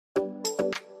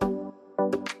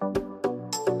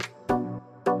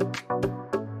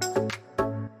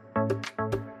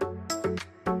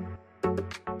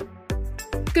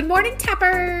Good morning,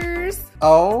 Tappers!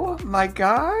 Oh my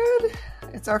god.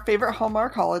 It's our favorite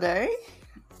Hallmark holiday.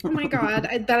 Oh my god,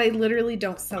 I literally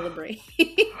don't celebrate.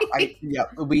 Yeah,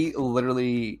 we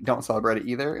literally don't celebrate it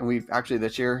either. And we've actually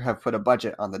this year have put a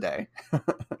budget on the day.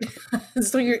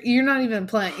 So you're not even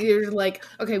playing. You're like,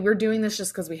 okay, we're doing this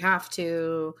just because we have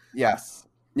to. Yes.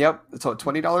 Yep. So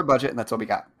 $20 budget, and that's what we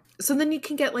got. So then you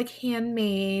can get like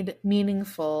handmade,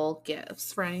 meaningful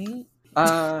gifts, right?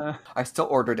 I still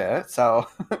ordered it, so.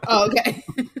 Oh, okay.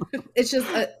 It's just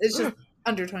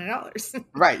under $20.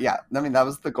 Right, yeah. I mean, that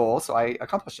was the goal, so I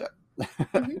accomplished it.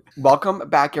 Mm-hmm. Welcome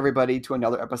back, everybody, to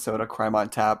another episode of Crime on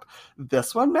Tap.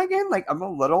 This one, Megan, I'm a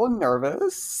little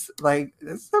nervous. This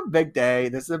is a big day.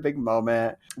 This is a big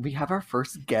moment. We have our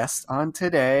first guest on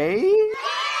today.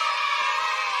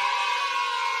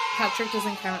 Patrick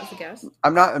doesn't count as a guest?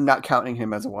 I'm not counting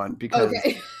him as one because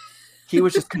he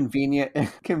was just convenient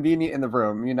in the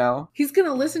room, you know? He's going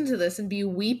to listen to this and be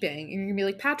weeping. And you're going to be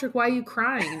like, Patrick, why are you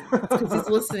crying? Because he's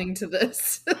listening to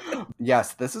this.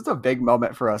 Yes, this is a big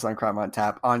moment for us on Crime on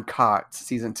Tap on COT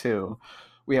Season 2.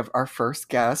 We have our first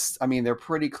guest. I mean, they're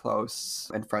pretty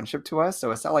close in friendship to us,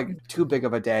 so it's not too big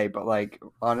of a day, but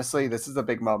honestly, this is a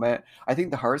big moment. I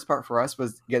think the hardest part for us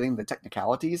was getting the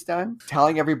technicalities done,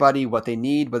 telling everybody what they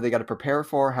need, what they got to prepare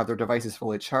for, have their devices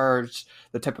fully charged,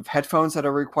 the type of headphones that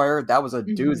are required. That was a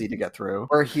doozy to get through.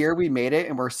 We're here, we made it,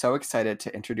 and we're so excited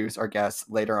to introduce our guests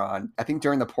later on. I think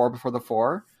during the pour before the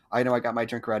four, I know I got my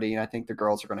drink ready, and I think the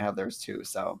girls are going to have theirs too.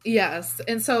 So yes,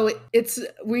 and so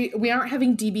we aren't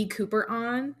having DB Cooper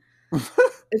on.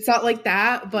 It's not like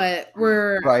that, but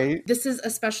this is a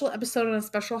special episode on a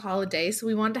special holiday, so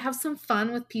we wanted to have some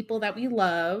fun with people that we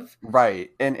love.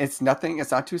 Right, and it's not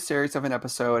too serious of an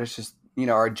episode. It's just,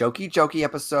 our jokey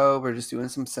episode. We're just doing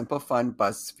some simple, fun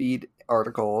BuzzFeed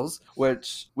articles,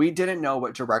 which we didn't know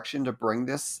what direction to bring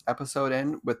this episode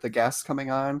in with the guests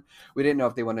coming on. We didn't know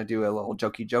if they want to do a little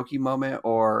jokey moment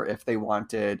or if they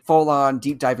wanted full-on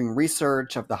deep diving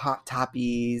research of the hot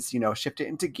toppies, shift it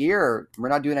into gear. We're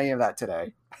not doing any of that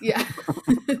today. Yeah.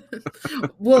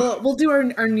 We'll do our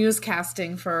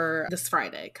newscasting for this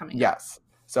Friday coming up. Yes.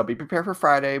 So be prepared for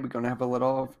Friday. We're going to have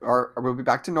we'll be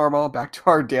back to normal, back to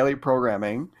our daily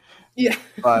programming. Yeah.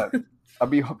 But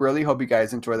really hope you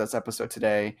guys enjoy this episode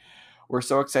today. We're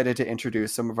so excited to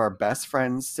introduce some of our best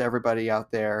friends to everybody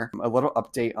out there. A little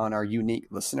update on our unique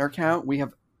listener count. We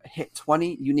have hit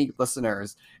 20 unique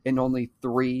listeners in only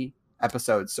 3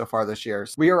 episodes so far this year.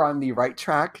 So we are on the right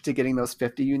track to getting those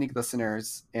 50 unique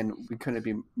listeners, and we couldn't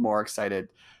be more excited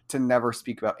to never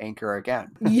speak about Anchor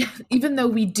again. Yeah, even though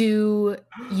we do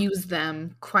use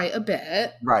them quite a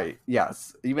bit. Right,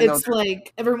 yes. It's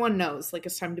everyone knows,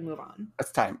 it's time to move on.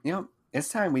 It's time. It's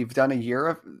time. We've done a year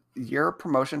of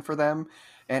promotion for them,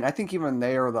 and I think even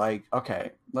they are like,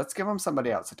 okay, let's give them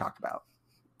somebody else to talk about.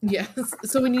 Yes.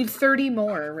 So we need 30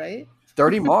 more, right?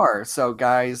 30 more. So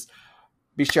guys,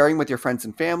 be sharing with your friends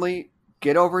and family.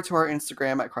 Get over to our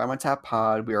Instagram at Crime on Tap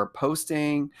Pod. We are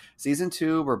posting Season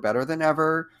 2. We're better than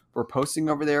ever. We're posting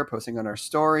over there, posting on our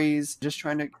stories, just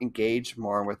trying to engage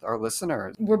more with our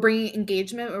listeners. We're bringing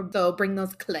engagement, or they'll bring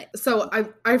those clicks. So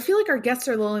I feel like our guests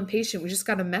are a little impatient. We just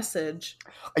got a message.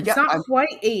 It's not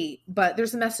quite 8, but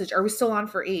there's a message. Are we still on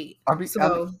for 8?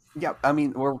 Yeah, I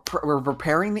mean, we're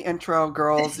preparing the intro,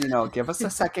 girls. Give us a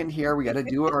second here. We got to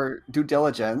do our due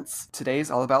diligence.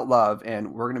 Today's all about love,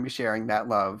 and we're going to be sharing that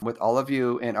love with all of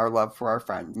you and our love for our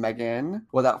friends. Megan,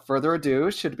 without further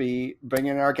ado, should we bring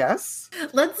in our guests?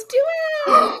 Let's do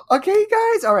it. Okay,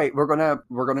 guys. All right, we're gonna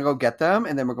go get them,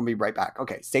 and then we're gonna be right back.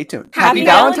 Okay, stay tuned. Happy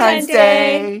Valentine's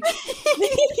Day.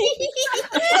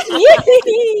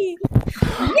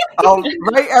 All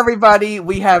right, everybody,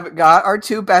 we have got our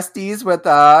 2 besties with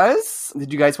us.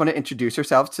 Did you guys want to introduce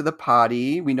yourselves to the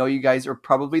potty? We know you guys are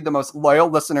probably the most loyal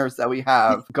listeners that we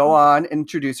have. Go on,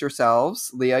 introduce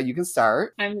yourselves. Leah, you can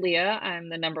start. I'm Leah. I'm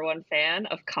the #1 fan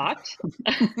of COT.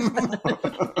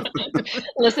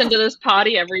 Listen to this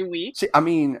potty every week.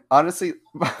 Honestly,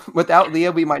 without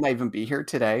Leah, we might not even be here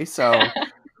today. So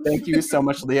thank you so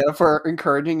much, Leah, for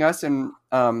encouraging us and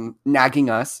nagging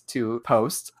us to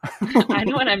post. I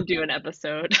know when I'm due an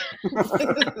episode.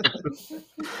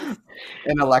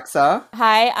 And Alexa.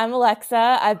 Hi, I'm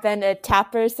Alexa. I've been a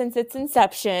tapper since its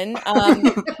inception.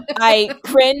 I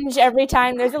cringe every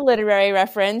time there's a literary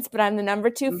reference, but I'm the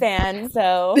 #2 fan,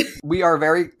 so. We are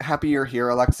very happy you're here,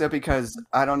 Alexa, because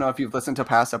I don't know if you've listened to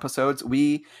past episodes.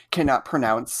 We cannot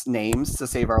pronounce names to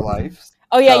save our lives.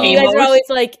 Oh, yeah, you guys are always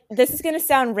like, this is going to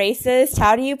sound racist.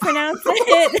 How do you pronounce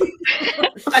it?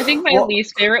 I think my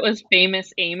least favorite was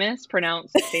Famous Amos,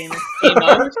 pronounced Famous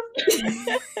Amos.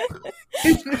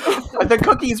 The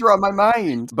cookies were on my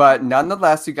mind. But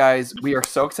nonetheless, you guys, we are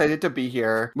so excited to be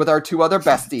here with our two other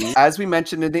besties. As we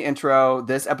mentioned in the intro,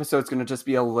 this episode's going to just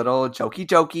be a little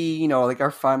jokey, you know, like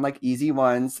our fun, like easy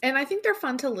ones. And I think they're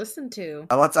fun to listen to.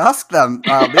 Let's ask them.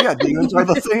 Leah, do you enjoy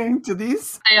listening to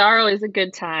these? They are always a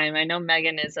good time. I know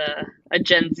Megan is a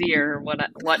Gen Z or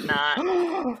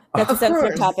whatnot. That's a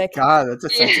sensitive topic. God, that's a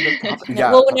sensitive topic.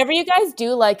 Yeah. Well, whenever you guys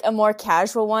do like a more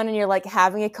casual one and you're like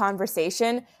having a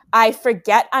conversation, I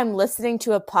forget I'm listening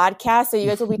to a podcast, so you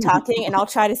guys will be talking and I'll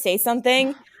try to say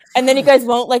something and then you guys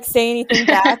won't like say anything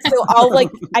back. So I'll like,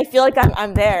 I feel like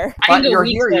I'm there. But you're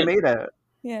here, you made it.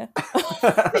 Yeah.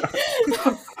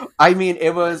 I mean,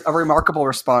 it was a remarkable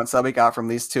response that we got from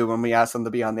these two when we asked them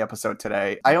to be on the episode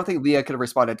today. I don't think Leah could have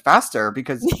responded faster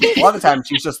because a lot of the time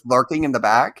she's just lurking in the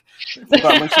back. But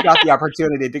when she got the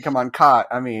opportunity to come on Caught,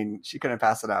 I mean, she couldn't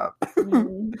pass it up.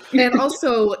 And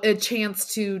also a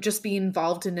chance to just be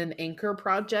involved in an anchor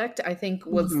project, I think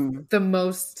was the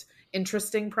most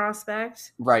interesting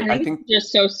prospect. Right. I think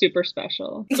just so super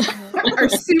special. Our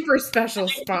super special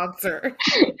sponsor.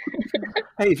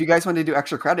 Hey, if you guys want to do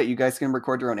extra credit, you guys can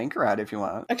record your own anchor ad if you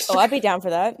want. Oh, I'd be down for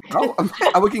that.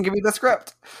 Oh, we can give you the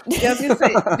script. Yeah, I was going to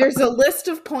say, there's a list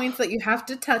of points that you have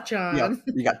to touch on. Yeah.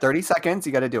 You got 30 seconds.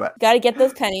 You got to do it. Got to get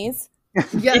those pennies.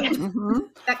 Yeah.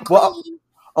 Well,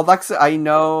 Alexa, I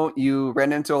know you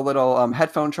ran into a little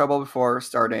headphone trouble before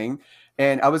starting.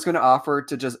 And I was going to offer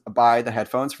to just buy the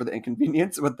headphones for the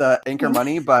inconvenience with the anchor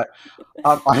money, but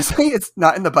honestly, it's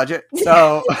not in the budget.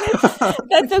 So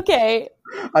that's okay.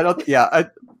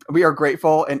 We are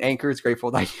grateful, and Anchor is grateful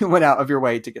that you went out of your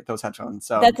way to get those headphones.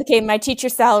 So that's okay. My teacher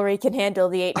salary can handle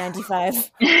the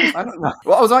 $8.95. I don't know.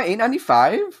 Well, it was only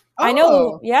 $8.95. I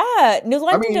know. Yeah. New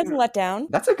London doesn't let down.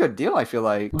 That's a good deal, I feel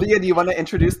like. Leah, do you want to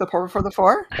introduce the Pour Before the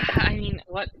Four? I mean,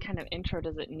 what kind of intro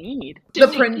does it need? The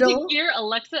Prindle? Here,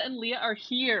 Alexa and Leah are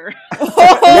here.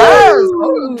 Oh,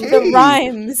 yes! Okay. The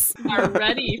rhymes. Are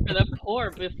ready for the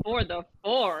Pour Before the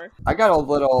Four. I got a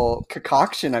little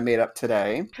concoction I made up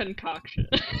today. Concoction.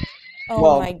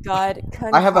 Oh my God.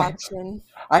 Concoction.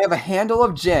 I have a handle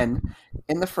of gin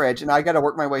in the fridge, and I got to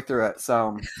work my way through it,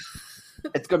 so...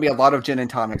 It's going to be a lot of gin and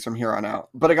tonics from here on out.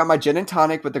 But I got my gin and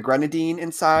tonic with the grenadine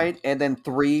inside and then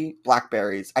 3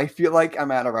 blackberries. I feel like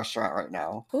I'm at a restaurant right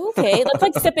now. Okay, that's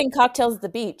like sipping cocktails at the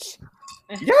beach.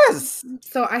 Yes!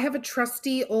 So I have a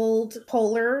trusty old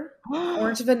Polar,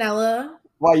 orange vanilla.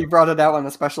 Wow, you brought it out on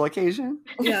a special occasion?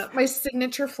 Yeah, my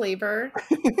signature flavor.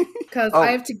 Because I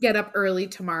have to get up early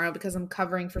tomorrow because I'm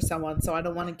covering for someone, so I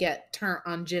don't want to get turnt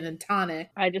on gin and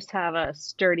tonic. I just have a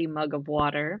sturdy mug of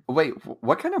water. Wait,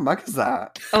 what kind of mug is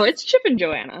that? Oh, it's Chip and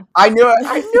Joanna. I knew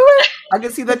it! I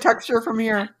can see the texture from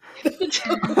here.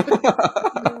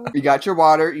 You got your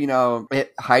water, you know,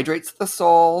 it hydrates the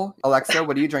soul. Alexa,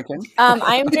 what are you drinking?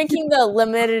 I am drinking the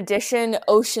limited edition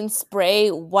Ocean Spray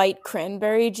white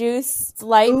cranberry juice. It's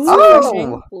light.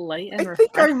 Oh, light and I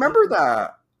think I remember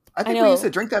that. I think we used to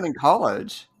drink that in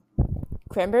college.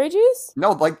 Cranberry juice?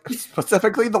 No, like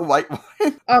specifically the white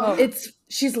one.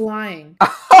 She's lying.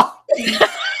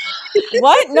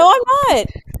 What? No, I'm not.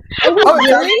 Oh,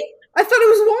 really? I thought it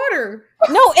was water.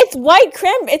 No, it's white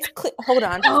cranberry. Hold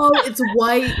on. Oh, it's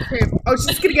white cranberry. Oh,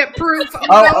 she's gonna get proof.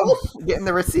 I'm getting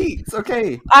the receipts.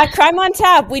 Okay. Crime on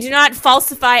Tap. We do not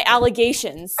falsify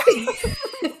allegations.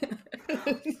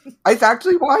 It's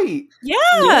actually white.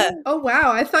 Yeah. Oh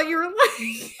wow, I thought you were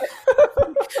lying.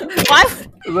 What?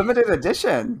 Limited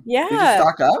edition. Yeah. Did you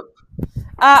stock up?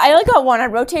 I only got one. I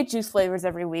rotate juice flavors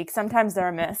every week. Sometimes they're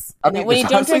a miss. I mean, when you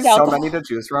don't drink alcohol, so many to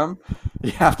choose from.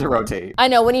 You have to rotate. I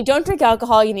know. When you don't drink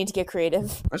alcohol, you need to get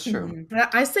creative. That's true.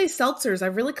 I say seltzers.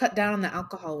 I've really cut down on the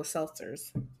alcohol with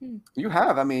seltzers. You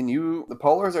have. I mean, the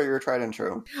Polars are your tried and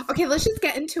true. Okay, let's just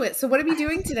get into it. So what are we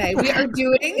doing today? We are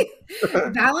doing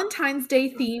Valentine's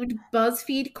Day themed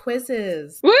BuzzFeed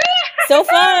quizzes. So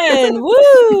fun!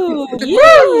 Woo!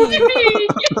 Yeet!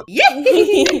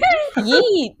 Yeet!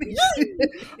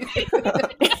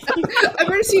 I'm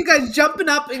ready to see you guys jumping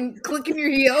up and clicking your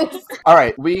heels. All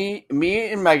right, me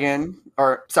and Megan,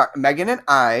 Megan and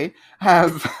I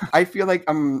feel like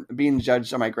I'm being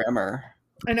judged on my grammar.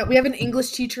 I know, we have an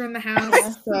English teacher in the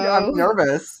house. So. Yeah, I'm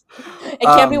nervous. It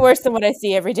can't be worse than what I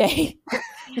see every day.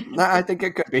 I think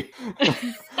it could be.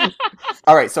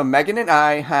 All right, so Megan and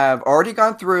I have already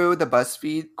gone through the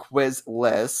BuzzFeed quiz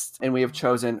list, and we have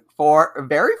chosen 4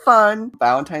 very fun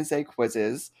Valentine's Day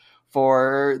quizzes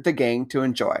for the gang to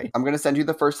enjoy. I'm going to send you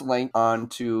the first link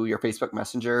onto your Facebook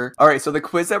Messenger. All right, so the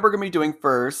quiz that we're going to be doing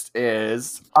first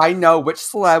is, I know which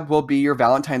celeb will be your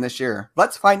Valentine this year.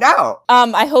 Let's find out.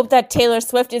 I hope that Taylor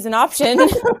Swift is an option. Oh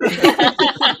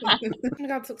my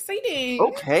God, so exciting.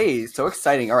 Okay, so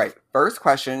exciting. All right, first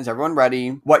question. Is everyone ready?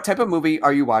 What type of movie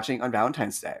are you watching on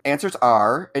Valentine's Day? Answers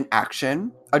are an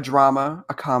action, a drama,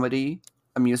 a comedy,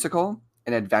 a musical,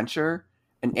 an adventure,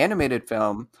 an animated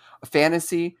film, a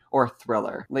fantasy, or a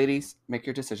thriller. Ladies, make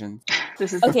your decisions.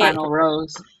 This is the final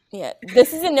rose. Yeah,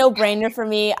 this is a no-brainer for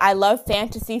me. I love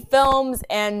fantasy films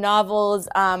and novels.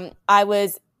 I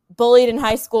was bullied in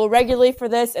high school regularly for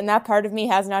this, and that part of me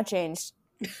has not changed.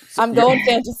 I'm going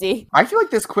fantasy. I feel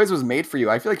like this quiz was made for you.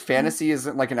 I feel like fantasy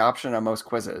isn't like an option on most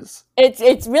quizzes.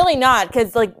 It's really not,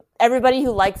 because like everybody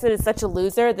who likes it is such a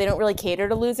loser. They don't really cater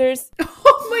to losers.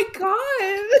 Oh my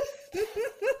God.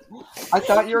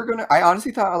 I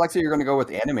honestly thought, Alexa, you were going to go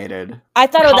with animated. I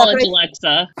thought College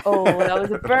Alexa. Oh, that was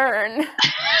a burn.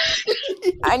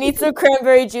 I need some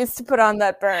cranberry juice to put on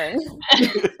that burn.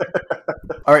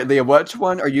 All right, Leah, which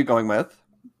one are you going with?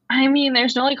 I mean,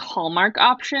 there's no like Hallmark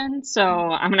option, so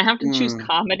I'm gonna have to choose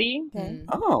comedy. Okay.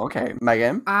 Oh, okay.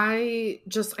 Megan? I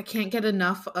can't get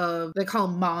enough of, they call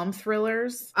them mom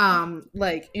thrillers.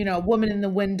 Like, you know, Woman in the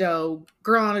Window,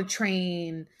 Girl on a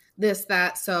Train, this,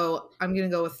 that. So I'm gonna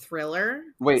go with thriller.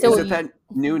 Wait, So is it that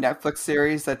new Netflix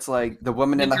series that's like the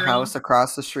woman in the house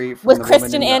across the street from with the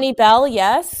Kristen Annie Bell?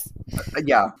 Yes.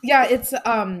 Yeah. Yeah, it's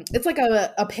like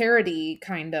a parody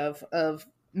kind of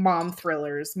mommy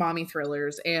thrillers,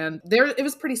 and it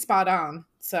was pretty spot on.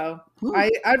 So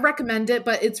I'd recommend it,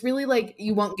 but it's really like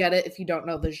you won't get it if you don't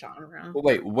know the genre.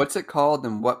 Wait, what's it called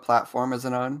and what platform is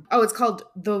it on? Oh, it's called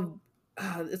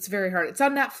it's very hard. It's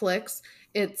on Netflix.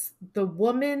 It's The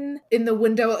Woman in the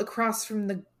Window across from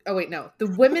the the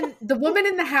woman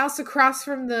in the house across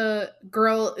from the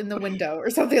girl in the window, or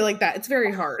something like that. It's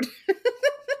very hard.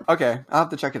 Okay, I'll have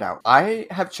to check it out. I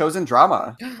have chosen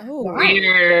drama. Oh, Wow.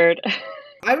 Weird.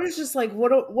 I was just like,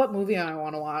 what movie I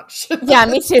want to watch? yeah,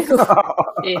 me too.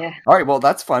 Yeah. All right, well,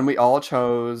 that's fun. We all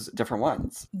chose different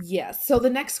ones. Yes. So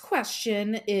the next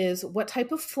question is, what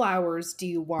type of flowers do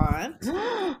you want?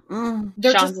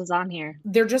 Sean's is on here.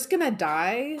 They're just gonna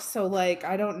die. So like,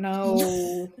 I don't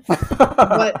know.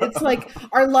 But it's like,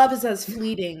 our love is as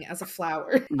fleeting as a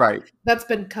flower. Right. That's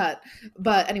been cut.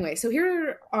 But anyway, so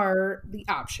here are the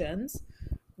options: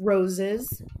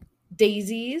 roses,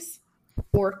 daisies,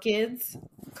 orchids,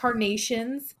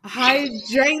 carnations,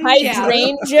 hydrangeas.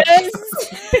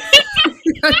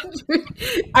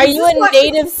 Are you a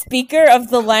native speaker of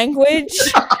the language?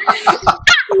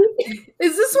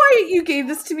 Is this why you gave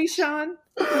this to me, Sean?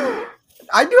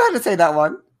 I knew how to say that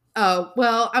one. Oh,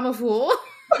 well, I'm a fool.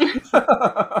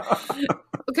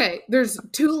 Okay, there's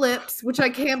tulips, which I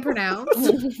can pronounce.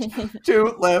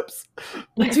 Tulips.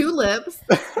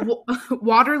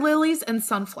 Water lilies, and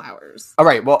sunflowers. All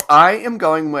right, well, I am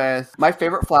going with, my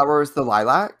favorite flower is the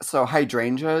lilac, so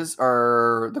hydrangeas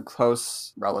are the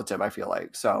close relative, I feel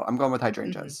like. So I'm going with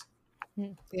hydrangeas.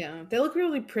 Yeah, they look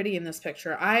really pretty in this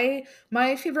picture.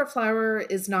 My favorite flower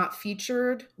is not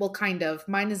featured. Well, kind of.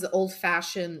 Mine is the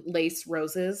old-fashioned lace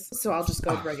roses, so I'll just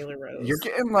go with regular rose. You're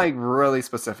getting like really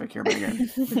specific here, Megan.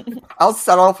 I'll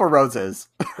settle for roses.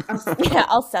 Yeah,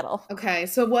 I'll settle. Okay,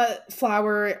 so what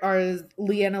flower are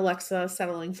Leah and Alexa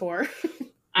settling for?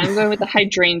 I'm going with the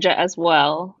hydrangea as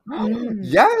well.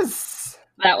 Yes!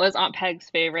 That was Aunt Peg's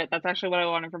favorite. That's actually what I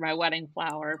wanted for my wedding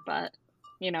flower, but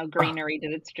you know, greenery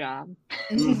did its job.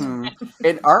 Mm-hmm.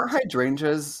 And aren't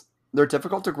hydrangeas, they're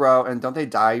difficult to grow, and don't they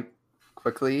die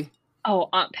quickly? Oh,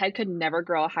 Aunt Peg could never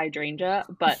grow a hydrangea,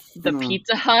 but the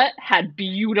Pizza Hut had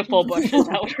beautiful bushes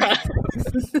out front.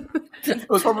 It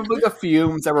was probably the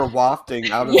fumes that were wafting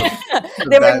out of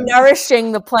they were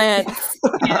nourishing the plants.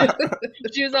 Yeah.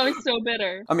 She was always so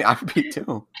bitter. I mean, I would be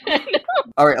too.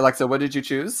 All right, Alexa, what did you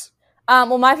choose?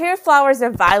 Well, my favorite flowers are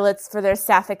violets for their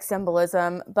sapphic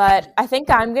symbolism, but I think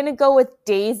I'm going to go with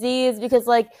daisies because,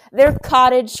 like, they're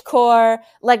cottagecore,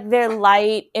 like, they're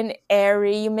light and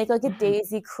airy. You make, like, a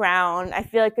daisy crown. I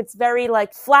feel like it's very,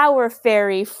 like, flower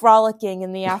fairy frolicking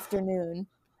in the afternoon.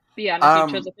 Be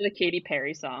honest, you chose it for the Katy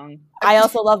Perry song. I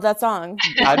also love that song.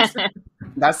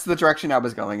 That's the direction I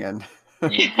was going in.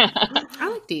 Yeah. I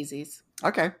like daisies.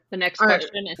 Okay. The next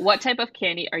question is, what type of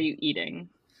candy are you eating?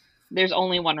 There's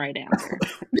only one right answer.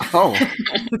 Oh.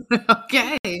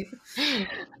 Okay.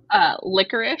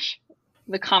 Licorice,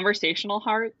 the conversational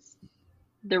hearts,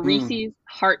 the Reese's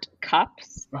Heart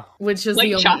Cups, which is white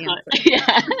the only chocolate. answer.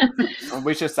 Yeah.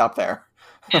 We should stop there.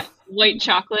 Yeah. White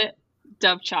chocolate,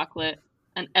 Dove chocolate,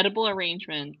 an edible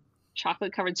arrangement,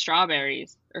 chocolate covered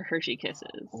strawberries or Hershey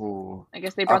Kisses. Ooh. I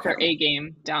guess they brought their A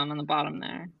game down on the bottom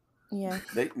there. Yeah.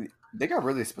 They got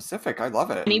really specific. I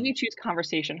love it. And if you choose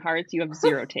conversation hearts, you have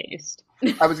zero taste.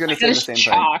 I was going to say the same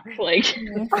chalk. thing. Like,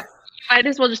 might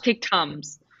as well just take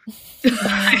Tums.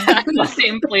 The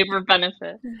same flavor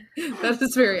benefit. That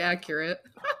is very accurate.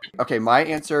 Okay, my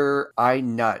answer, I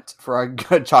nut for a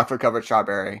good chocolate covered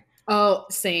strawberry. Oh,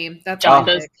 same. That's John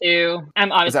does too.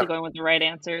 I'm obviously going with the right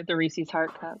answer. The Reese's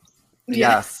Heart Cups.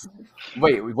 Yes.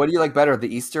 Wait, what do you like better,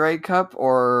 the Easter egg cup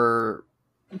or...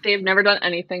 They've never done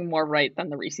anything more right than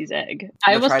the Reese's egg.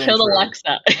 I almost killed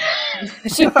Alexa.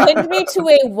 She pinned me to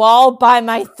a wall by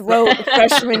my throat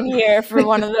freshman year for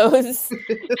one of those.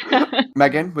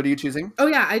 Megan, what are you choosing? Oh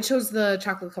yeah, I chose the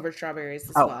chocolate covered strawberries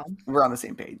as well. We're on the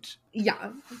same page.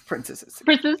 Yeah. Princesses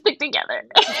stick together.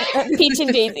 Peach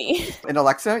and Daisy. And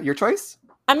Alexa, your choice?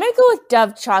 I'm going to go with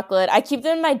Dove chocolate. I keep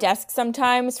them in my desk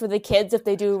sometimes for the kids if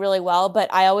they do really well,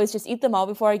 but I always just eat them all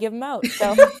before I give them out.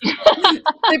 So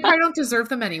they probably don't deserve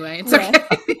them anyway. It's okay.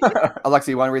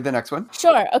 Alexa, you want to read the next one?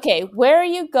 Sure. Okay. Where are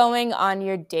you going on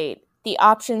your date? The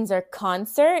options are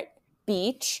concert,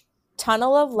 beach,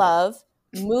 tunnel of love,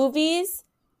 movies,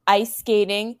 ice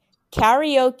skating,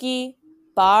 karaoke,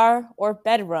 bar, or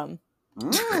bedroom.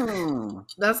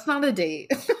 That's not a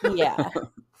date. Yeah.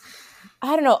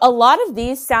 I don't know. A lot of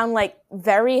these sound like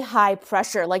very high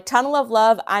pressure. Like tunnel of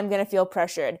love, I'm going to feel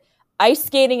pressured. Ice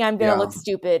skating, I'm going to look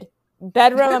stupid.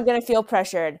 Bedroom, I'm going to feel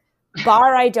pressured.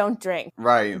 Bar, I don't drink.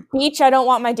 Right. Beach, I don't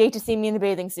want my date to see me in a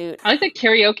bathing suit. I like that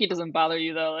karaoke doesn't bother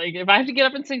you, though. Like, if I have to get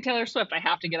up and sing Taylor Swift, I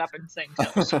have to get up and sing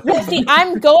Taylor Swift. Yeah, see,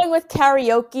 I'm going with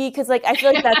karaoke because, like, I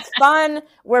feel like that's fun.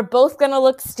 We're both going to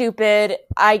look stupid.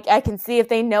 I can see if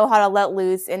they know how to let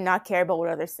loose and not care about what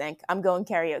others think. I'm going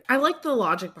karaoke. I like the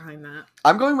logic behind that.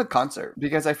 I'm going with concert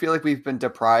because I feel like we've been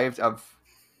deprived of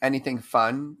anything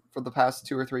fun for the past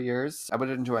 2 or 3 years. I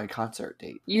would enjoy a concert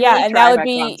date. And that would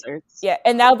be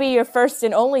and that would be your first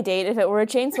and only date if it were a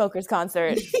Chainsmokers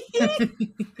concert.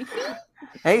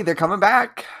 Hey, they're coming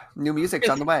back. New music's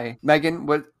on the way. Megan,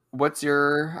 what's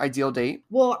your ideal date?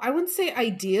 Well, I wouldn't say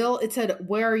ideal. It said,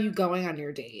 where are you going on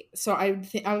your date? So I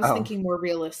was thinking more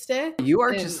realistic. You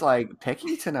are just like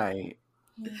picky tonight.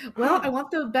 Well, I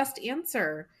want the best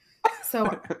answer.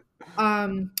 So,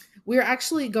 we're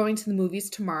actually going to the movies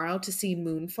tomorrow to see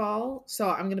Moonfall, so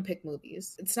I'm going to pick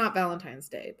movies. It's not Valentine's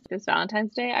Day. This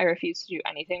Valentine's Day, I refuse to do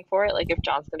anything for it. Like, if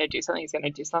John's going to do something, he's going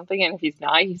to do something, and if he's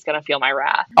not, he's going to feel my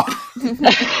wrath.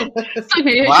 So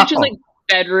maybe I should choose, like,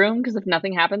 bedroom, because if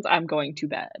nothing happens, I'm going to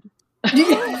bed.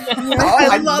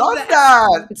 I love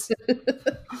that!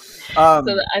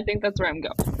 So I think that's where I'm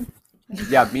going.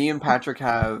 Yeah, me and Patrick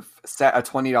have set a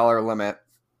 $20 limit.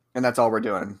 And that's all we're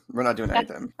doing. We're not doing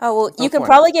anything. Oh, well, you can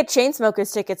probably get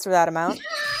Chainsmokers tickets for that amount.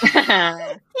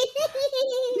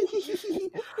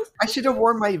 I should have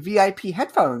worn my VIP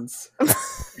headphones.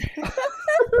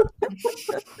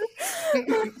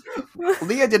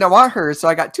 Leah didn't want hers, so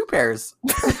I got 2 pairs.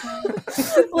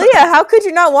 Leah, how could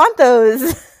you not want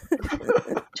those?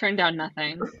 Turn down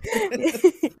nothing.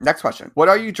 Next question. What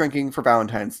are you drinking for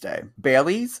Valentine's Day?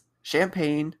 Baileys,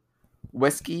 champagne,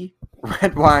 whiskey,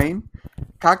 red wine,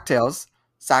 cocktails,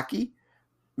 sake,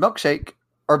 milkshake,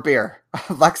 or beer?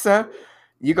 Alexa,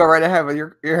 you go right ahead with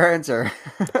your answer.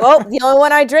 Well, the only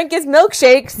one I drink is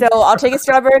milkshake, so I'll take a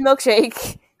strawberry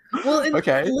milkshake. Well,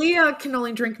 Leah can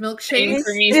only drink milkshakes.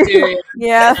 For me too.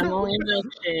 Yeah. I'm only a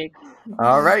milkshake.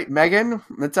 All right, Megan,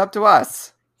 it's up to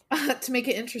us. To make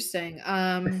it interesting.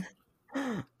 I'm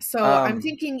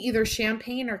thinking either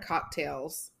champagne or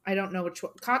cocktails. I don't know which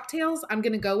one. Cocktails I'm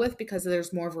going to go with because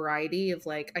there's more variety of,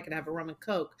 like, I could have a rum and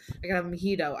coke. I could have a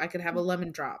mojito. I could have a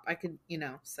lemon drop. I could,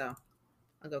 so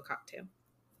I'll go cocktail.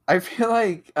 I feel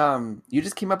like you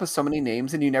just came up with so many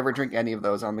names and you never drink any of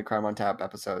those on the Crime on Tap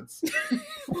episodes.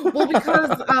 Well,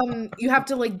 because you have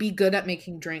to, like, be good at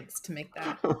making drinks to make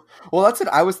that. Well, that's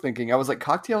what I was thinking. I was like,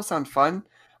 cocktails sound fun.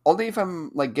 Only if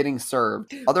I'm, like, getting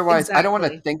served. Otherwise, exactly. I don't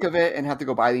want to think of it and have to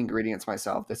go buy the ingredients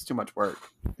myself. That's too much work.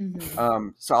 Mm-hmm.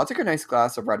 So I'll take a nice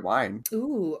glass of red wine.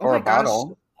 Ooh, or a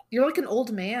bottle. You're like an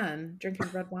old man drinking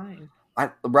red wine.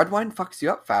 Red wine fucks you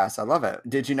up fast. I love it.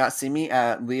 Did you not see me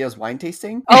at Leah's wine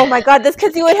tasting? Oh my god, that's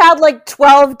because you would have like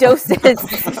 12 doses.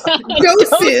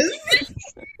 Doses?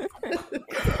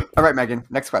 All right, Megan,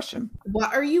 next question.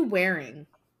 What are you wearing?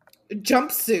 A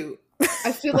jumpsuit.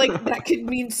 I feel like that could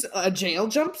mean a jail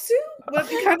jumpsuit? What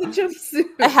kind of jumpsuit?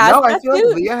 I feel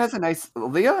like Leah has a nice...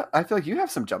 Leah, I feel like you have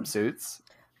some jumpsuits.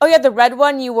 Oh yeah, the red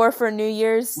one you wore for New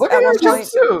Year's. Look at your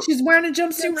jumpsuit. She's wearing a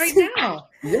jumpsuit right now.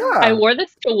 Yeah. I wore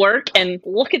this to work, and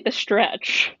look at the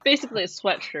stretch. Basically a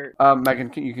sweatshirt.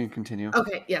 Megan, you can continue.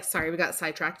 Okay, yeah, sorry, we got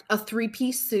sidetracked. A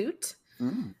 3-piece suit,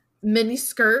 mini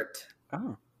skirt,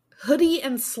 hoodie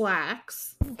and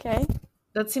slacks. Okay.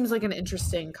 That seems like an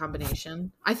interesting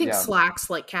combination. I think slacks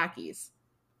like khakis.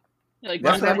 Like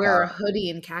I wear a hoodie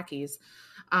and khakis.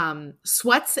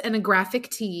 Sweats and a graphic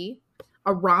tee,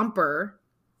 a romper,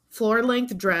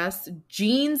 floor-length dress,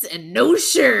 jeans, and no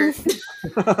shirt.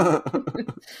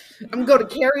 I'm going to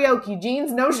karaoke.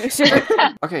 Jeans, no shirt.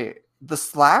 Okay, the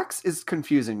slacks is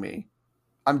confusing me.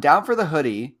 I'm down for the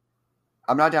hoodie.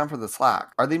 I'm not down for the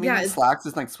slack. Are they meaning slacks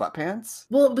as like sweatpants?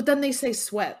 Well, but then they say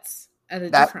sweats at a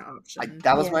different option.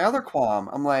 That was my other qualm.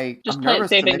 I'm like, just play it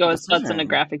safe and go with sweats and a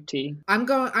graphic tee. I'm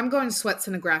going sweats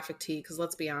and a graphic tee because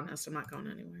let's be honest, I'm not going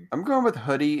anywhere. I'm going with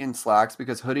hoodie and slacks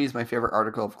because hoodie is my favorite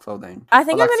article of clothing. I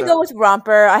think Alexa, I'm gonna go with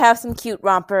romper. I have some cute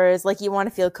rompers. Like you want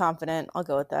to feel confident. I'll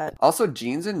go with that. Also,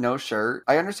 jeans and no shirt.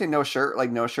 I understand no shirt,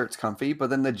 like no shirt's comfy, but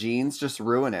then the jeans just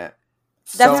ruin it.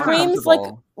 That screams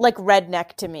like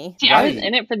redneck to me. See, I was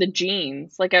in it for the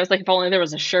jeans. Like I was like, if only there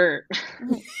was a shirt.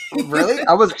 Really?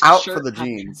 I was out for the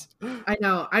jeans. I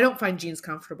know. I don't find jeans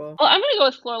comfortable. Well, I'm gonna go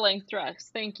with floor-length dress.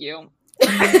 Thank you.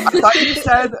 I definitely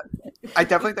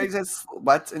thought you said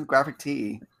sweats and graphic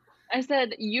tee. I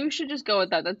said you should just go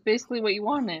with that. That's basically what you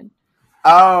wanted.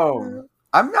 Oh,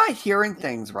 I'm not hearing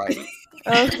things right.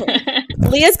 Okay.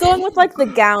 Leah's going with like the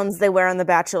gowns they wear on The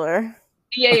Bachelor.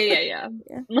 Yeah.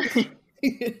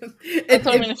 That's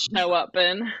what I'm going to show up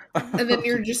in. And then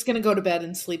you're just going to go to bed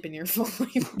and sleep in your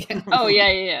full-length gown. Oh,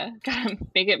 yeah. Gotta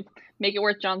make it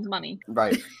worth John's money.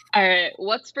 Right. All right.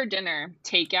 What's for dinner?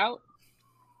 Takeout,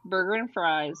 burger and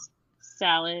fries,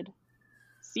 salad,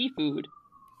 seafood,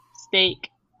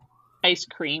 steak, ice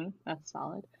cream. That's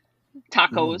solid.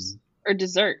 Tacos, or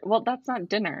dessert. Well, that's not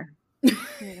dinner.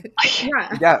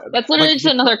 Yeah. That's literally just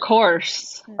another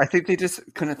course. I think they just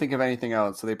couldn't think of anything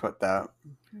else, so they put that.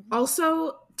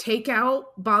 Also, takeout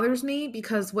bothers me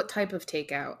because what type of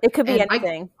takeout? It could be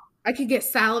anything. I could get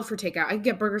salad for takeout. I could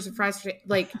get burgers and fries for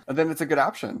And then it's a good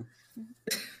option.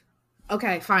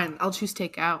 Okay, fine. I'll choose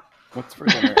takeout. What's for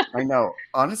dinner? I know.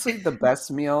 Honestly, the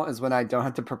best meal is when I don't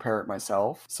have to prepare it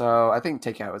myself. So I think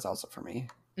takeout is also for me.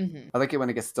 Mm-hmm. I like it when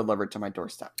it gets delivered to my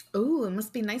doorstep. Ooh, it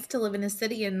must be nice to live in a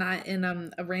city and not in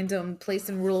a random place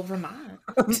in rural Vermont.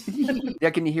 Yeah,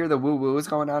 can you hear the woo-woos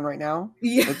going on right now?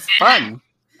 Yeah. It's fun.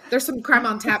 There's some crime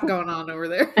on tap going on over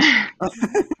there.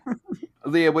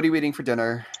 Leah, what are you eating for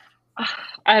dinner?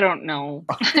 I don't know.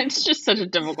 It's just such a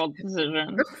difficult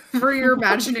decision. For your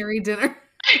imaginary dinner?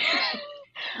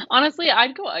 Honestly,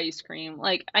 I'd go ice cream.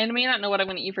 Like, I may not know what I'm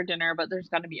going to eat for dinner, but there's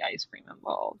got to be ice cream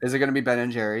involved. Is it going to be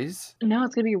Ben & Jerry's? No,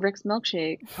 it's going to be Rick's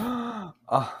Milkshake.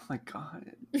 Oh, my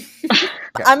God.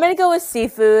 Okay. I'm going to go with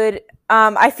seafood.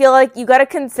 I feel like you got to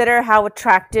consider how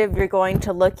attractive you're going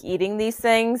to look eating these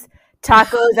things.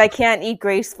 Tacos, I can't eat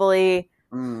gracefully.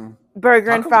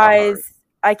 Burger and fries,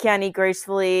 I can't eat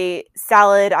gracefully.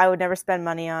 Salad, I would never spend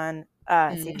money on.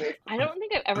 Seafood. I don't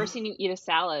think I've ever seen you eat a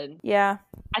salad. Yeah.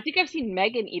 I think I've seen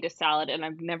Megan eat a salad, and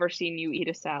I've never seen you eat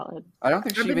a salad. I don't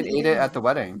think she even ate it at the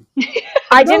wedding.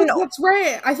 I didn't. That's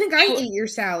right. I think I ate your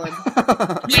salad.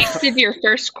 Tasted your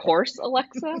first course,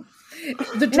 Alexa?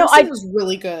 The dressing was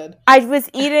really good. I was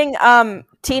eating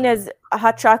Tina's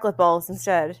hot chocolate balls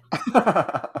instead.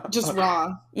 Just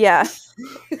raw. Yeah. So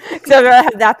I'd rather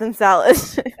have that than salad.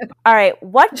 All right.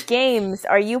 What games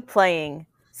are you playing?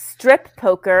 Strip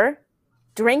poker,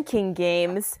 drinking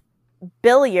games,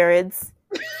 billiards,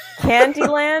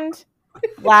 Candyland,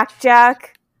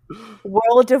 blackjack,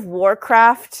 World of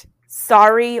Warcraft,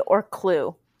 Sorry, or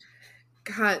Clue?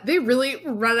 God, they really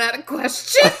run out of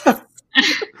questions.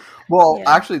 Well,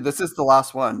 actually, this is the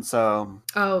last one, so...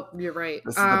 Oh, you're right.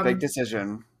 This is the big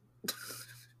decision.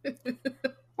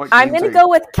 I'm going to go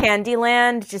with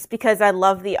Candyland just because I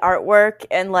love the artwork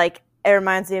and, like, it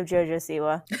reminds me of JoJo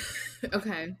Siwa.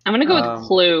 Okay. I'm going to go with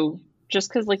Clue just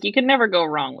because, like, you can never go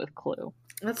wrong with Clue.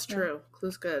 That's true.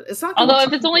 Clue's good. It's not. Although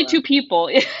if it's only two people,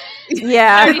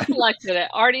 yeah, I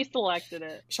already selected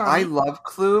it. Sean. I love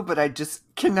Clue, but I just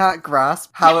cannot grasp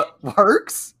how it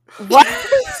works. What?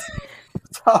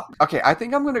 So, okay, I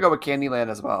think I'm gonna go with Candyland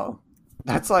as well.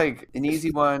 That's like an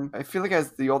easy one. I feel like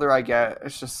as the older I get,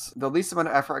 it's just the least amount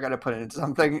of effort I got to put into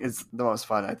something is the most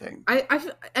fun, I think.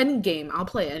 Any game. I'll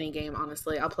play any game,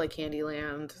 honestly. I'll play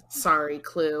Candyland. Sorry,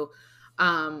 Clue.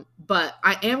 But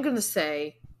I am gonna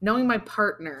say, knowing my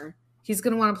partner, he's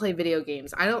going to want to play video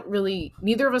games.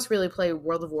 Neither of us really play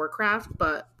World of Warcraft,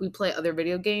 but we play other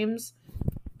video games.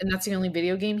 And that's the only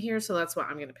video game here, so that's what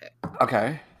I'm going to pick.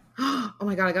 Okay. Oh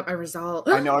my god, I got my result.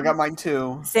 I know I got mine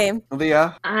too. Same.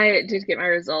 Leah? I did get my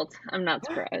results. I'm not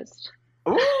surprised.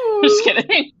 Ooh. Just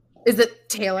kidding. Is it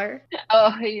Taylor?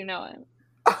 Oh, you know it.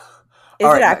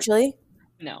 Is it actually?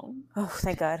 No. Oh,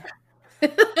 thank God.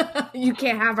 You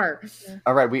can't have her.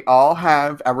 All right, we all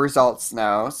have our results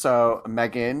now. So,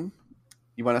 Megan,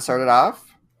 you want to start it off?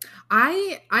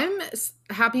 I'm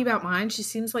happy about mine. She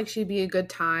seems like she'd be a good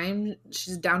time.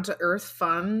 She's down to earth,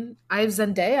 fun. I have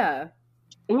Zendaya.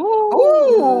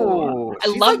 Ooh.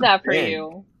 I love that for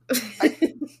you.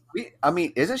 I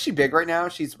mean, isn't she big right now?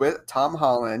 She's with Tom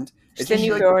Holland. She's in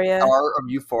Euphoria. Like the star of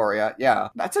Euphoria. Yeah,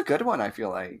 that's a good one, I feel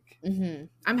like. Mm-hmm.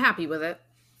 I'm happy with it.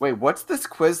 Wait, what's this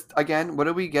quiz again? What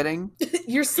are we getting?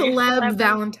 Your celeb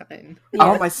Valentine. Yeah.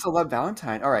 Oh, my celeb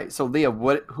Valentine. All right, so Leah,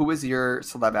 who is your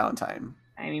celeb Valentine?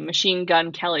 I mean, Machine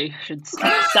Gun Kelly should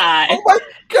step aside. Oh my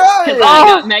God! Because I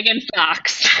got Megan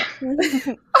Fox.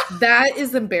 That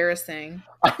is embarrassing.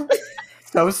 I'm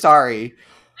so sorry.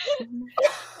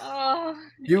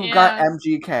 You got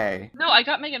MGK. No, I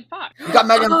got Megan Fox. You got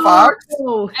Megan Fox?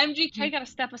 MGK got to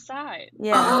step aside.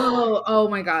 Yeah. Oh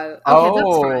my God. Okay,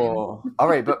 that's fine. All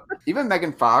right, but even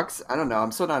Megan Fox, I don't know.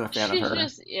 I'm still not a fan of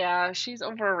her. She's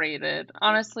overrated.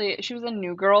 Honestly, she was a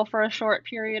New Girl for a short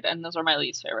period, and those are my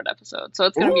least favorite episodes. So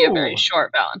it's going to be a very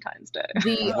short Valentine's Day.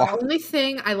 The only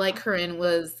thing I like her in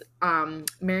was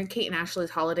Mary-Kate and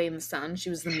Ashley's Holiday in the Sun. She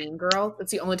was the mean girl.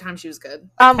 That's the only time she was good.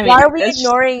 Why are we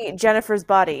ignoring Jennifer's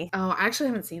Body? Oh, I actually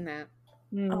haven't seen that.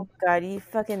 Oh God, you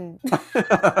fucking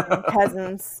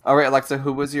peasants. All right, Alexa,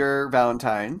 who was your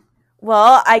Valentine?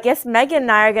 Well, I guess Megan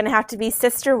and I are going to have to be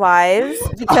sister wives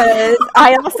because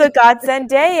I also got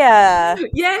Zendaya.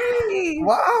 Yay!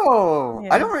 Wow.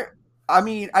 Yeah.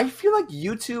 I feel like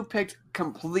you two picked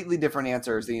completely different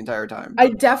answers the entire time.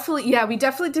 we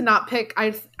definitely did not pick.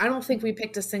 I don't think we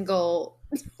picked a single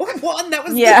one that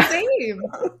was the same.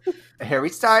 Harry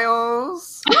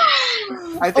Styles.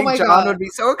 I think John would be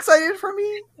so excited for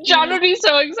me. John would be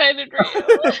so excited for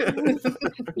you.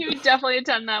 He would definitely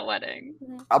attend that wedding.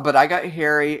 But I got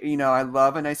Harry. You know, I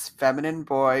love a nice feminine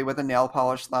boy with a nail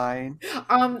polish line.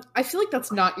 I feel like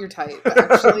that's not your type,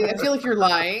 actually. I feel like you're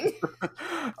lying.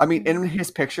 I mean, in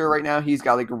his picture right now, he's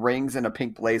got like rings and a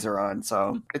pink blazer on,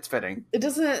 so it's fitting. It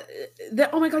doesn't...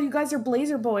 oh my God, you guys are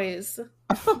blazer boys.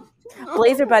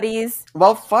 Blazer buddies.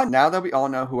 Well, fun. Now that we all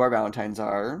know who our Valentines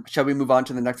are, shall we move on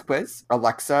to the next quiz?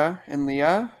 Alexa and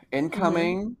Leah,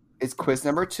 incoming is quiz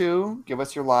number 2. Give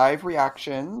us your live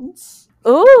reactions.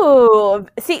 Ooh.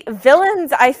 See,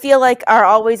 villains, I feel like, are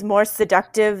always more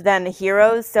seductive than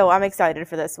heroes, so I'm excited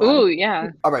for this one. Ooh, yeah.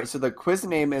 All right, so the quiz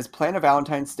name is Plan a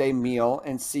Valentine's Day Meal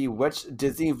and see which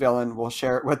Disney villain will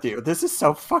share it with you. This is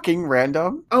so fucking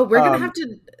random. Oh, we're going to have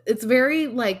to... It's very,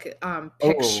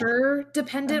 picture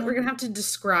dependent. We're going to have to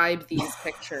describe these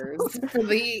pictures for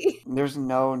the... There's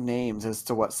no names as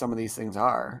to what some of these things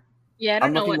are. Yeah,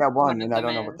 I'm looking at one and I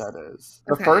don't know what that is.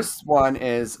 The first one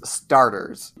is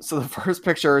starters. So the first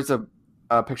picture is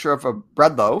a picture of a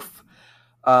bread loaf.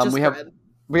 We have a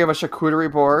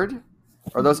charcuterie board.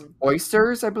 Are those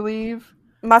oysters, I believe?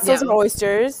 Mussels and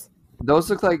oysters. Those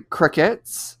look like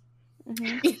crickets.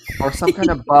 Or some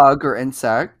kind of bug or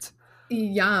insect.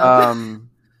 Yum.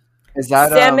 Is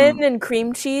that salmon and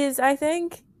cream cheese, I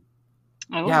think?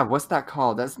 Oh. Yeah, what's that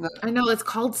called? That's not... I know it's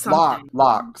called something.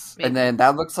 Lox. Maybe. And then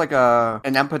that looks like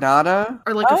an empanada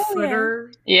or like a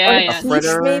fritter. Yeah, a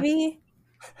fritter. Maybe.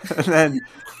 And then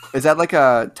is that like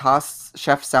a tossed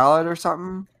chef salad or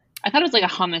something? I thought it was like a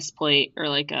hummus plate or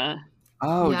like a...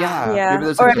 Oh, yeah. Maybe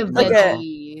there's or like a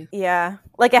veggie.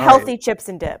 Like a healthy chips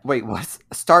and dip. Wait, what?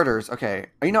 Starters. Okay.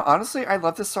 You know, honestly, I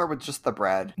love to start with just the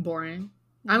bread. Boring.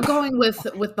 I'm going with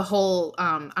the whole,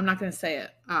 I'm not going to say it,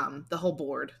 the whole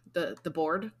board. The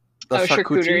board. The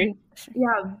charcuterie?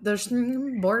 Yeah, there's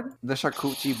board. The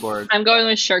charcuterie board. I'm going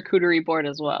with charcuterie board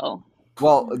as well.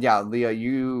 Well, yeah, Leah,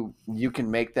 you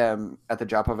can make them at the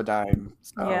drop of a dime.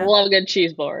 So. Yeah. Love a good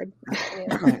cheese board.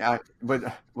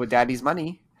 with daddy's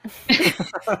money.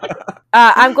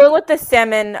 I'm going with the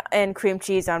salmon and cream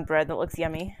cheese on bread. That looks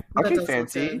yummy. Okay,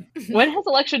 fancy. When has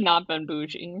election not been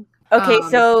bougie? Okay,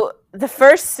 so the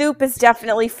first soup is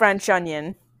definitely French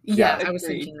onion. Yeah, I was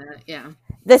thinking that, yeah.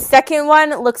 The second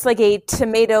one looks like a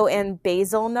tomato and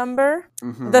basil number.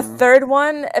 Mm-hmm. The third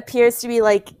one appears to be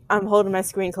like, I'm holding my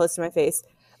screen close to my face.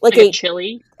 Like a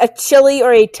chili? A chili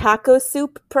or a taco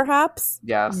soup, perhaps?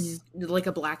 Yes. Like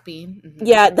a black bean? Mm-hmm.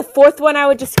 Yeah, the fourth one I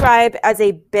would describe as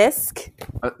a bisque.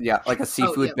 Yeah, like a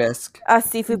seafood bisque. A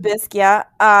seafood bisque, yeah.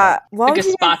 Like a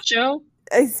gazpacho?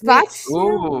 spot.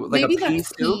 Ooh, like maybe a pea that's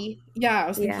soup? pea. Yeah, I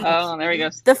was thinking. Oh, there we go.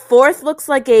 The fourth looks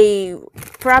like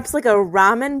perhaps like a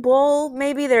ramen bowl.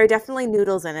 Maybe there are definitely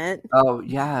noodles in it. Oh,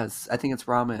 yes. I think it's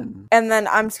ramen. And then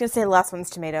I'm just gonna say the last one's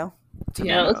tomato.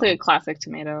 Yeah, it looks like a classic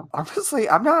tomato. Honestly,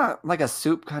 I'm not like a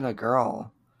soup kind of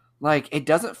girl. Like, it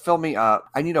doesn't fill me up.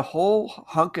 I need a whole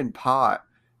hunkin' pot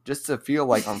just to feel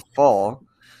like I'm full.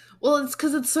 Well, it's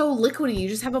because it's so liquidy. You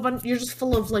just have a bunch. You're just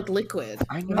full of like liquid.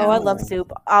 I know. Oh, I love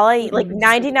soup. All I eat, like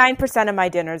 99% of my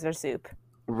dinners are soup.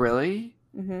 Really?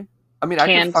 Mm-hmm. I mean, I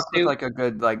Canned could fuck with soup. like a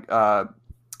good like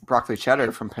broccoli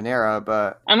cheddar from Panera,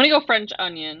 but I'm gonna go French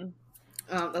onion.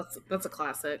 Oh, that's a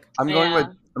classic. I'm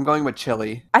going with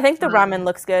chili. I think the ramen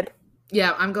looks good.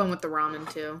 Yeah, I'm going with the ramen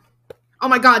too. Oh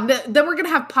my god! Then we're gonna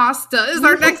have pasta. Is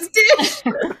our next dish?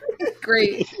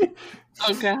 Great.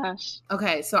 Oh gosh.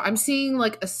 Okay, so I'm seeing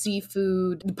like a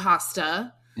seafood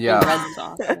pasta. Yeah. Red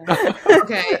sauce.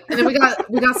 Okay, and then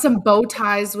we got some bow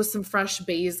ties with some fresh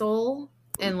basil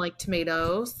and like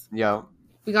tomatoes. Yeah.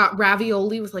 We got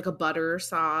ravioli with like a butter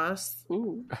sauce.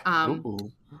 Ooh. Ooh.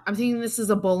 I'm thinking this is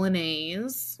a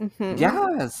bolognese. Mm-hmm.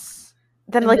 Yes.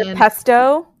 Then And like then- a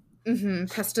pesto.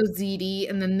 Pesto ziti,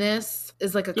 and then this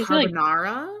is like a These are, like-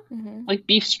 carbonara. Mm-hmm. Like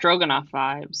beef stroganoff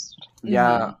vibes.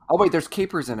 Yeah. Oh wait, there's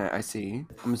capers in it. I see.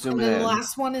 I'm And zooming then in. the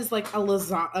last one is like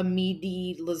a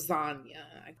meaty lasagna.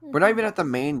 We're not even at the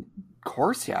main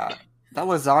course yet. That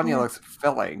lasagna looks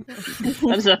filling.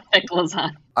 That's a thick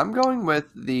lasagna. I'm going with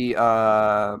the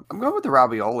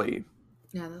ravioli.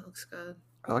 Yeah, that looks good.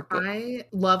 I like that. I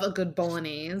love a good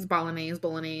bolognese.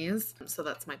 So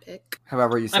that's my pick.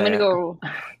 However you say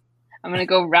I'm gonna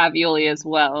go ravioli as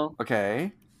well.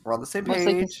 Okay. We're on the same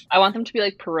Mostly 'cause page. I want them to be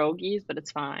like pierogies, but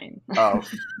it's fine. Oh.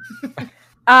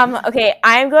 Okay,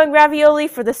 I'm going ravioli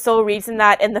for the sole reason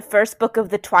that in the first book of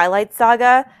the Twilight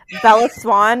Saga, Bella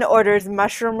Swan orders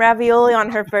mushroom ravioli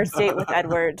on her first date with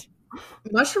Edward.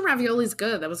 Mushroom ravioli is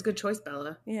good. That was a good choice,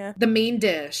 Bella. Yeah. The main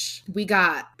dish, we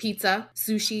got pizza,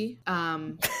 sushi,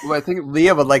 Well, I think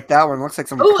Leah would like that one. Looks like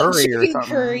some curry or chicken something.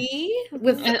 curry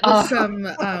with some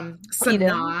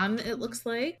naan. It looks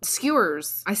like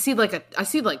skewers. I see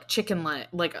like chicken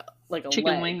like a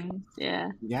Chicken leg. wings. Yeah.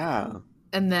 Yeah.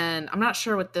 And then I'm not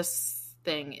sure what this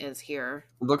thing is here.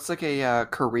 It looks like a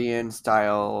Korean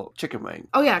style chicken wing.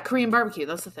 Oh yeah, Korean barbecue.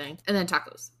 That's the thing. And then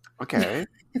tacos. Okay.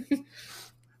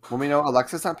 Well, we know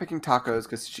Alexa's not picking tacos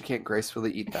because she can't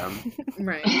gracefully eat them.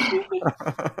 Right.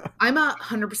 I'm 100%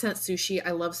 sushi.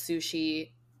 I love sushi.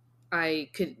 I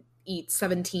could eat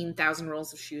 17,000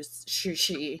 rolls of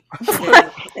sushi.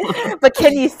 But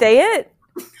can you say it?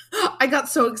 I got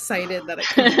so excited that I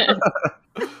couldn't.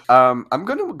 I'm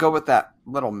going to go with that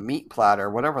little meat platter,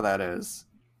 whatever that is.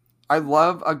 I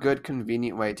love a good,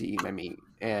 convenient way to eat my meat.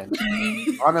 And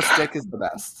on a stick is the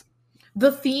best. The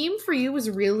theme for you was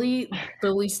really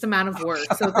the least amount of work.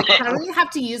 So it's like, how do you have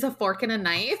to use a fork and a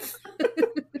knife?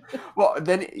 Well,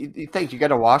 then you think you got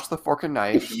to wash the fork and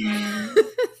knife.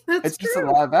 That's It's just true.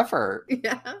 a lot of effort.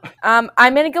 Yeah. I'm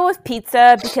gonna go with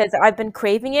pizza because I've been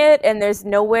craving it, and there's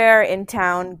nowhere in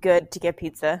town good to get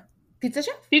pizza. Pizza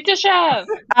chef? Pizza chef.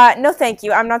 No, thank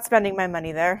you. I'm not spending my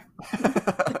money there.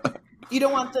 You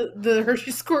don't want the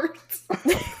Hershey squirts?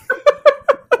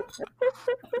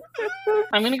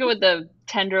 I'm gonna go with the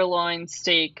tenderloin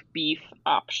steak beef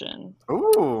option.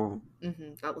 Ooh.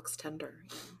 That looks tender.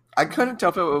 I couldn't tell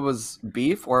if it was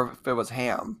beef or if it was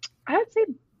ham. I would say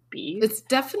beef. It's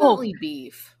definitely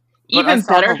beef. But I Even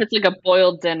saw better the- if it's like a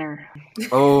boiled dinner.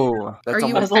 Oh, that's Are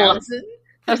you a almost a lot. thousand?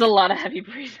 There's a lot of heavy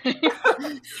breathing.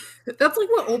 That's like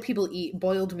what old people eat,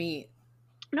 boiled meat.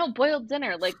 No, boiled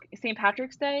dinner, like St.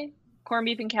 Patrick's Day, corned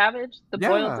beef and cabbage, the Yeah.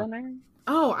 boiled dinner.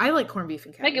 Oh, I like corned beef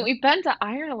and cabbage. Megan, we've been to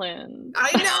Ireland.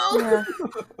 I know. Yeah.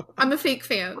 I'm a fake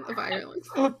fan of Ireland.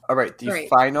 All right, the Right.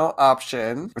 final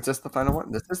option. Is this the final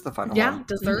one? This is the final Yeah, one.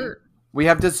 dessert. We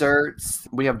have desserts.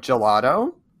 We have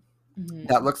gelato. Mhm.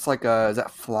 That looks like is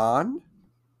that flan?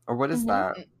 Or what is Mhm.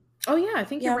 that? Oh yeah, I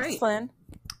think Yeah, you're it's right. flan.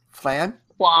 Flan?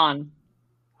 Flan.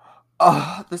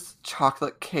 Oh, this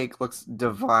chocolate cake looks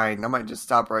divine. I might just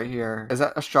stop right here. Is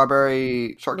that a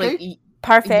strawberry shortcake? Like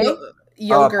Parfait.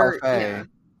 yogurt. parfait. Yeah.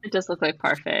 It does look like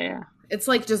parfait, yeah. It's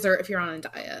like dessert if you're on a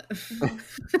diet.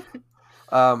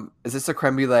 Is this a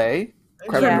creme brulee?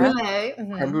 Creme Yeah. brulee,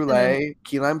 creme brulee,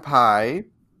 key lime pie,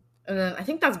 And then I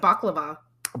think that's baklava.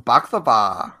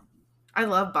 baklava. I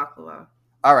love baklava.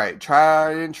 All right,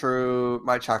 tried and true.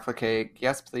 My chocolate cake,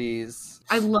 yes, please.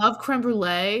 I love creme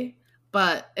brulee,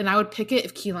 and I would pick it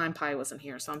if key lime pie wasn't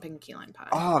here, so I'm picking key lime pie.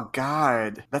 Oh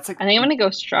God, that's like. I think I'm gonna go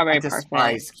strawberry parfait. I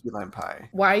despise key lime pie.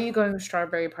 Why are you going with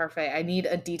strawberry parfait? I need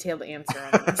a detailed answer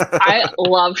on this. I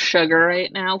love sugar right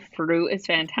now. Fruit is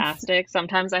fantastic.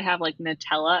 Sometimes I have like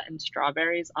Nutella and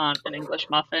strawberries on an English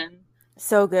muffin.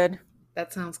 So good.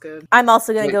 That sounds good. I'm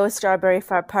also gonna go with strawberry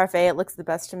parfait. It looks the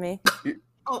best to me.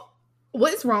 Oh,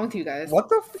 what is wrong with you guys? What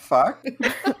the fuck?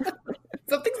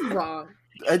 Something's wrong.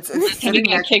 It's sitting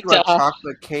next to a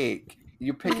chocolate cake.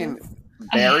 You picking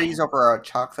berries over a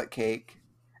chocolate cake?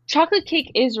 Chocolate cake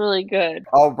is really good.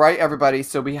 All right, everybody.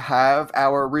 So we have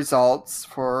our results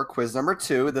for quiz number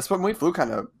 2. This one we flew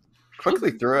kind of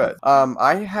quickly through it.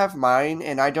 I have mine,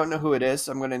 and I don't know who it is,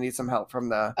 so I'm going to need some help from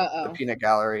the peanut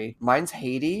gallery. Mine's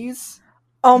Hades.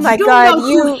 Oh my God! Know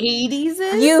who Hades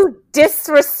is? You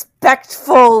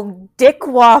disrespectful dick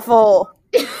waffle.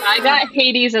 I got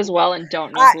Hades as well and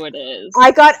don't know who it is.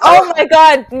 Oh my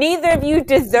God, neither of you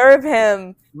deserve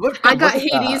him. I got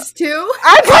Hades too.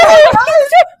 I got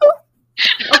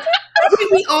Hades too.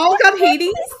 We all got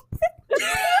Hades?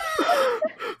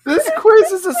 This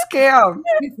quiz is a scam.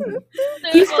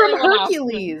 He's from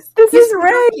Hercules. This is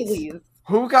Hercules.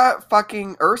 Who got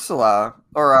fucking Ursula?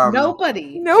 Or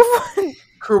Nobody.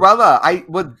 Cruella. I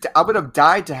would have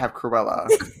died to have Cruella.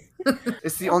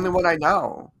 It's the only one I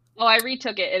know. Oh, I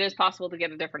retook it. It is possible to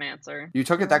get a different answer. You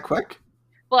took it that quick?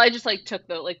 Well, I just took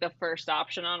the first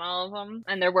option on all of them,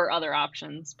 and there were other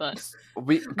options, but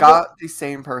we got the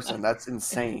same person. That's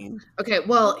insane. Okay,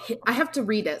 well, I have to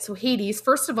read it. So Hades,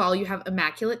 first of all, you have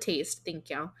immaculate taste.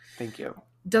 Thank you. Thank you.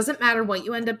 Doesn't matter what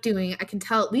you end up doing. I can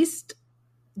tell at least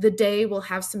the day will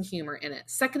have some humor in it.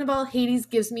 Second of all, Hades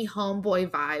gives me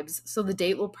homeboy vibes, so the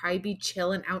date will probably be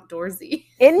chill and outdoorsy.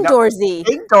 Indoorsy.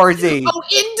 Indoorsy. Oh,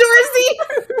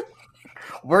 indoorsy.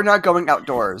 We're not going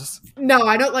outdoors. No,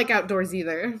 I don't like outdoors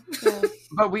either.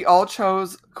 But we all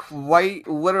chose quite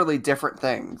literally different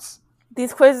things.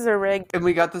 These quizzes are rigged. And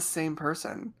we got the same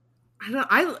person.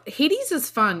 Hades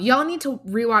is fun. Y'all need to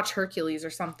rewatch Hercules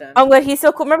or something. Oh, but he's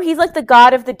so cool. Remember, he's like the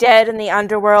god of the dead in the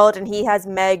underworld, and he has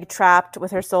Meg trapped with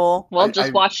her soul. Well,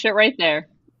 I watched it right there.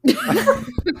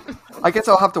 I guess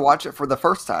I'll have to watch it for the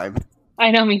first time. I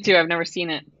know, me too. I've never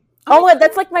seen it. Oh,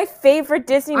 that's like my favorite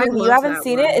Disney movie. You haven't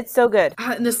seen it? It's so good.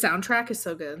 And the soundtrack is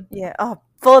so good. Yeah. Oh,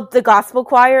 full of the gospel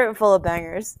choir, full of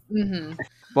bangers. Mm-hmm.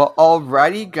 Well,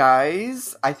 alrighty,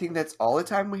 guys. I think that's all the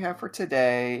time we have for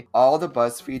today. All the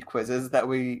BuzzFeed quizzes that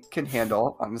we can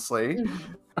handle, honestly.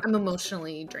 Mm-hmm. I'm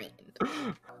emotionally drained.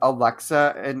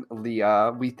 Alexa and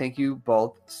Leah, we thank you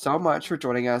both so much for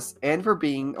joining us and for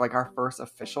being our first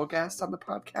official guest on the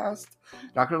podcast.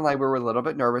 Not gonna lie, we were a little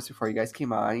bit nervous before you guys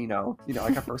came on, you know,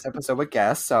 our first episode with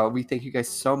guests. So we thank you guys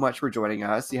so much for joining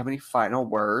us. Do you have any final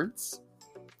words?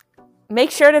 Make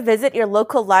sure to visit your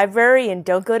local library and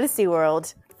don't go to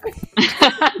SeaWorld.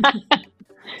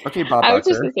 Okay, Bob. I was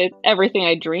just gonna say it's everything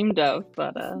I dreamed of,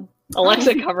 but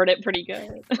Alexa covered it pretty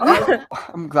good. Oh,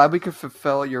 I'm glad we could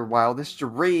fulfill your wildest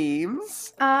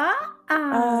dreams.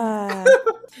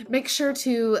 Make sure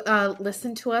to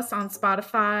listen to us on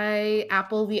Spotify,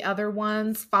 Apple, the other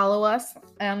ones. Follow us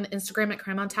on Instagram at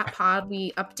Crime on Tap Pod.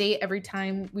 We update every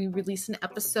time we release an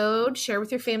episode. Share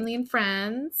with your family and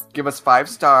friends. Give us 5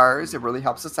 stars. It really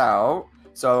helps us out.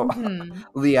 So,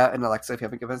 Leah and Alexa, if you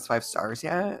haven't given us 5 stars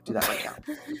yet, do that right now.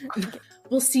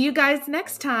 We'll see you guys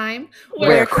next time.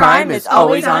 Where crime is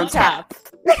always on tap.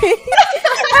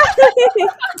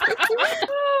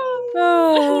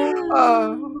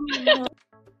 Oh.